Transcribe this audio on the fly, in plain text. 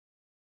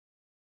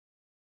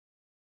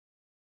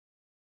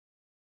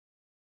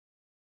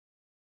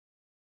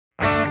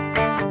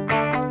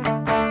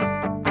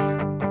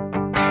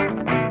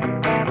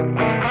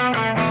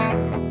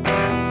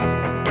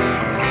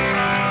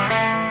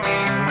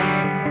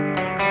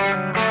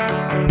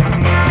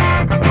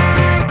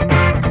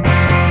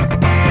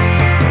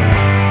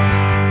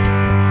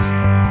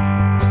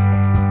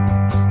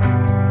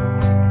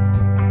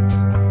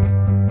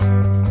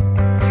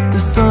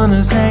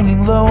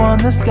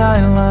the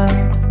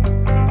skyline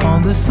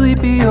on the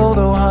sleepy old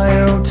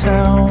Ohio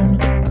town.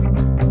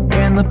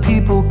 And the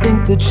people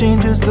think that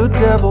change is the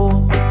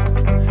devil,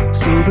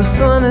 so the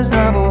sun is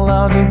not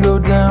allowed to go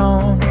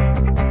down.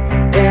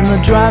 And the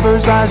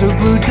driver's eyes are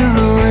glued to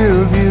the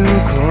rear view,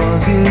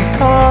 cause his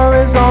car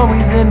is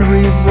always in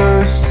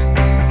reverse.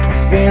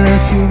 And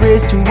if you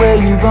race to where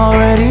you've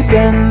already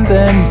been,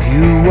 then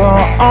you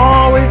are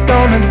always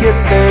gonna get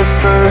there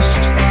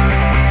first.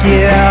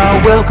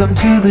 Yeah, welcome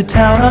to the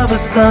town of a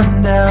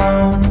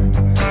sundown.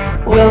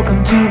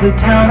 Welcome to the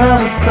town of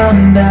a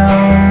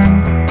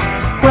sundown.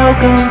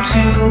 Welcome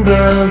to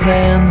the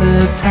land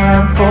that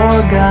time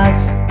forgot.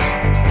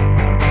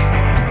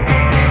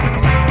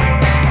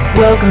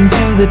 Welcome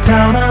to the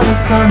town of a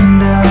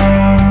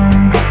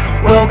sundown.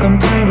 Welcome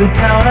to the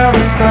town of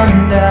a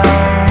sundown.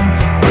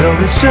 Well,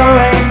 it sure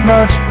ain't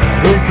much,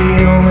 but it's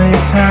the only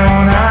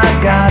town I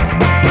got.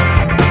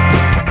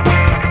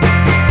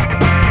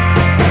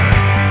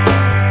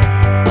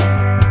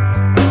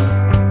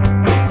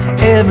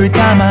 Every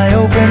time I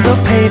open the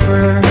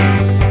paper,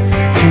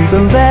 through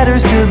the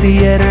letters to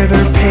the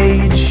editor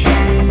page,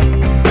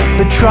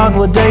 the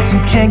troglodytes who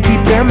can't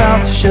keep their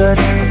mouths shut,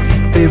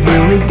 they've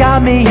really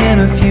got me in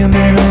a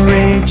fume-minute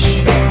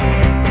rage.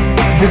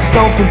 The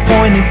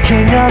self-appointed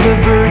king of the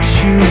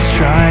virtues,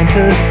 trying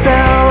to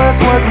sell us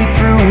what we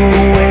threw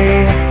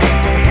away.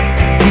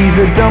 He's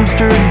a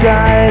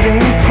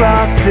dumpster-diving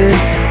prophet,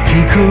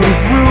 he could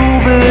rule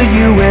the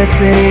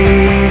USA.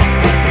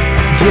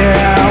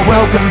 Yeah,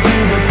 welcome to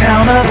the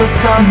town of a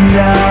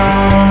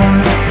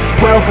sundown.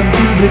 Welcome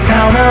to the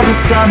town of a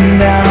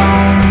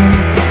sundown.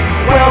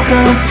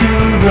 Welcome to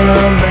the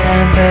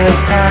land that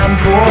time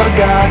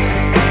forgot.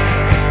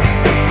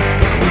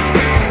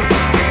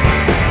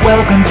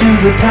 Welcome to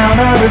the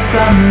town of a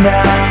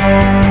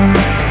sundown.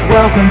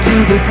 Welcome to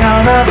the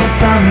town of a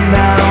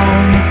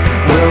sundown.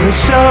 Well, it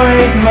sure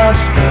ain't much,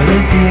 but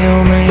it's the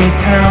only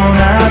town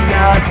I've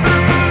got.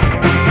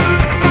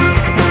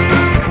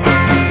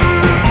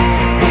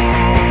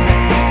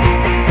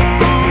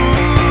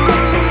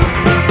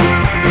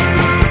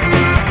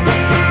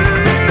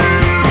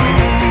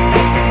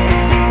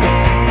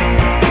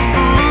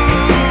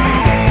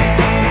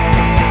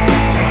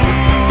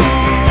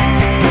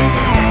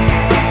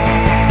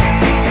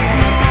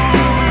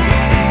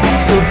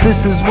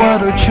 This is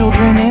what our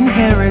children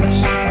inherit.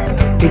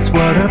 It's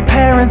what our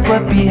parents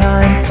left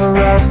behind for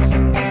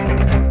us.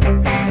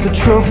 The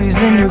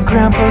trophies in your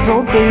grandpa's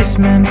old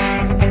basement,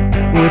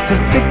 with a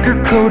thicker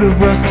coat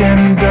of rust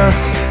and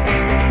dust.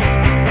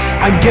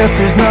 I guess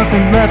there's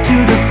nothing left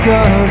to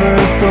discover,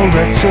 so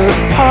let's just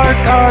park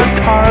our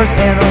cars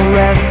and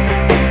arrest.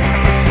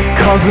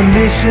 Cause the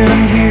mission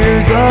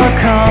here's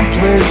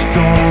accomplished.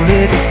 Don't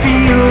it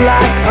feel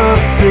like a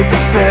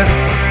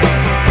success?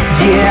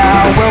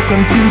 Yeah,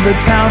 welcome to the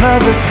town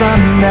of a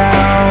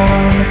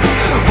sundown.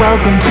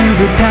 Welcome to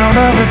the town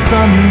of a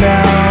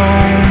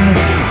sundown.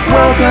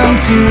 Welcome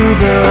to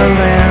the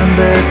land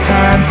that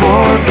time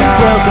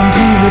forgot. Welcome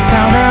to the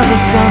town of a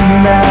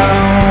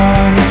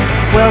sundown.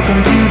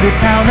 Welcome to the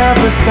town of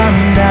a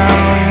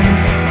sundown.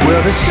 Well,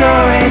 there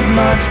sure ain't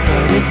much,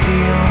 but it's the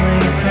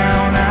only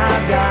town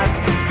I've got.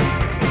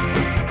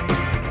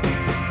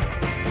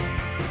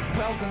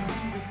 Welcome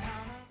to the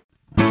town of...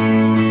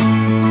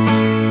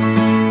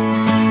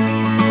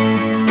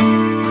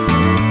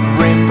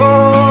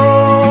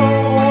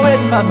 Rainbow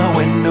in by my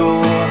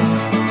window,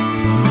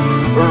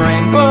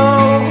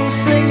 rainbow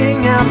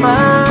singing at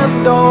my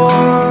door,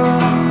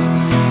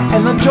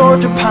 and the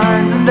Georgia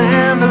pines and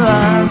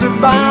dandelions are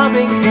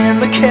bobbing in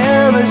the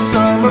careless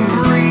summer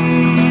breeze.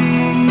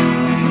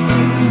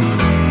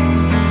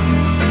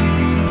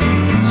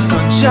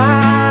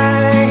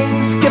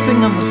 Sunshine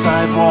skipping on the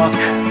sidewalk,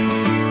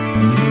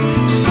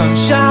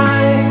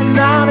 sunshine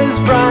not as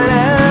bright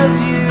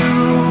as you.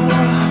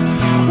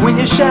 When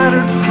you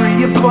shattered free,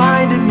 you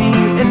blinded me,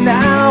 and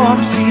now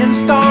I'm seeing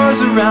stars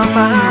around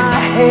my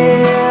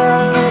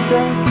head.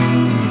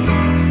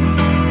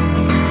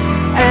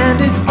 And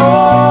it's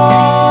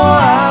all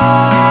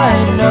I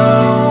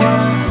know.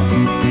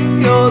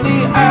 You're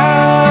the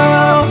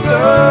afterglow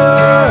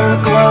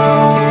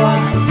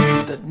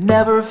that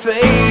never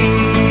fades.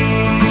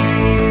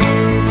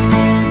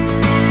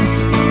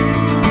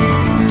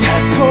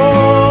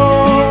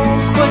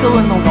 Tadpoles squiggle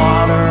in the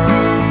water,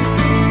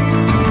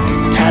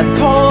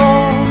 tadpole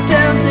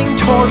dancing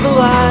toward the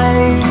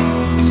light.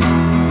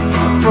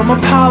 From a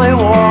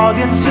pollywog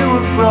into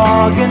a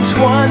frog in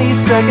 20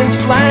 seconds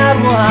flat.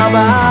 Well, how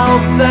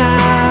about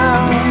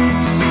that?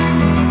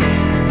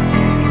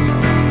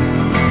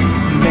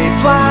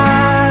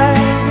 Mayfly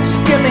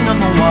skimming on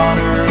the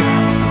water,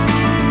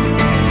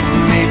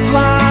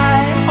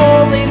 mayfly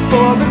only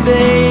for the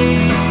day.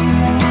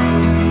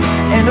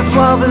 And if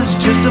love is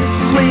just a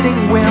fleeting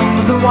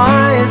whim, then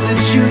why is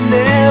it you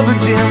never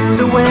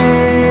dimmed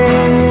away?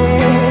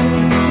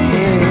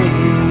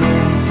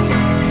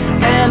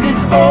 And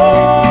it's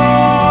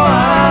all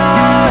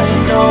I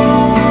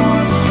know.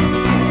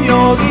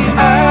 You're the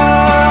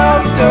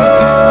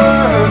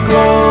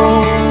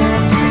afterglow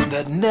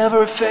that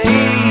never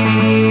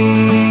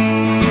fades.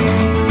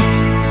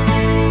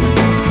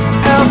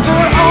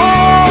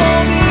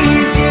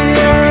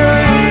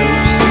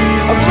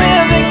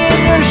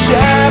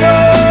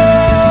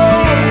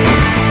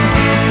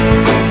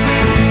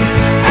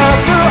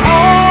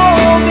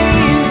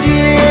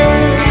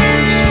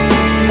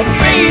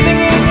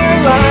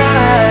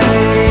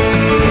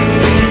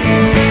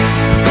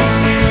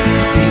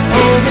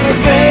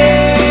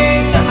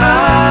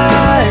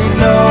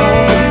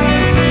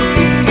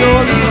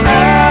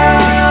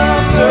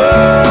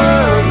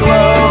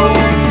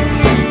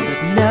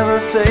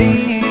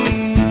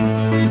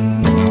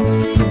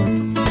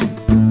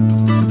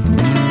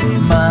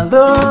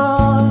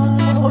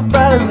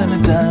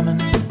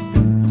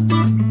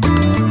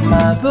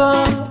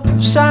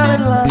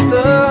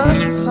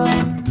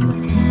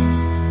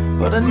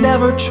 but I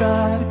never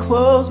try to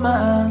close my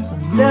eyes. I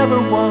never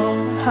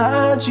want to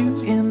hide you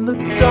in the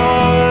dark.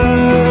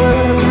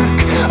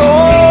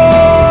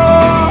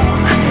 Oh,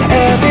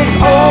 and it's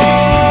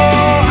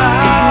all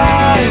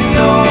I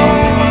know.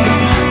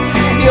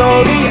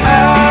 You're the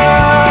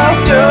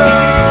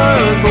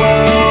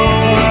afterglow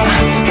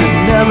that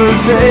never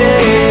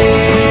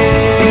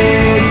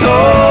fades. Oh,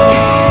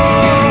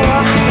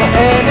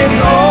 and it's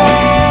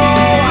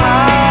all I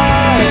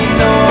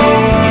know.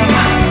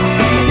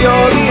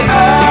 You're the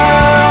afterglow.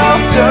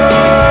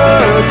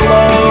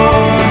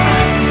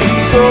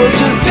 So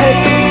just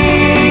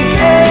take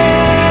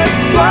it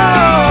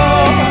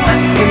slow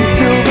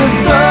until the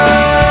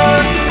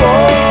sun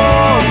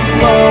falls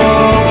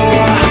low.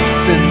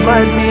 Then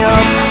light me up.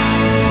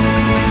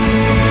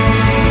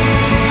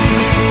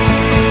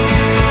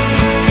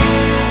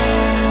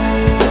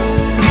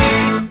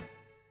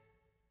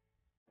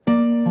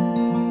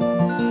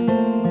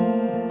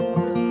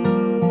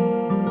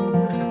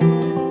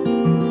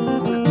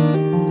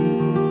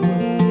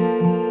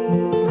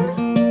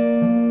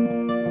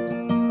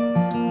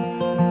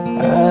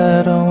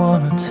 I don't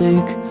wanna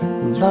take a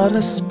lot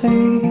of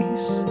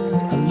space.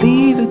 I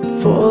leave it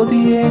for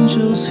the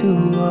angels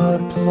who are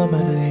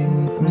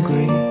plummeting from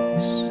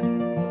grace.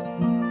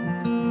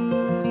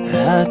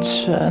 I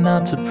try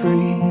not to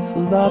breathe a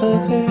lot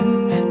of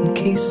air in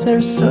case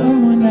there's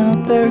someone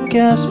out there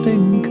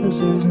gasping, 'cause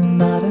there's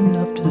not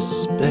enough to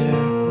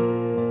spare.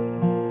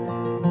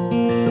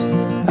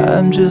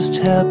 I'm just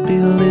happy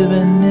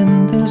living in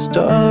this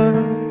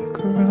dark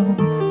room.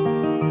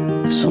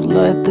 So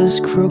light this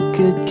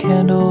crooked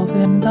candle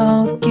and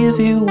I'll give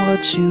you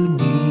what you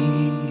need.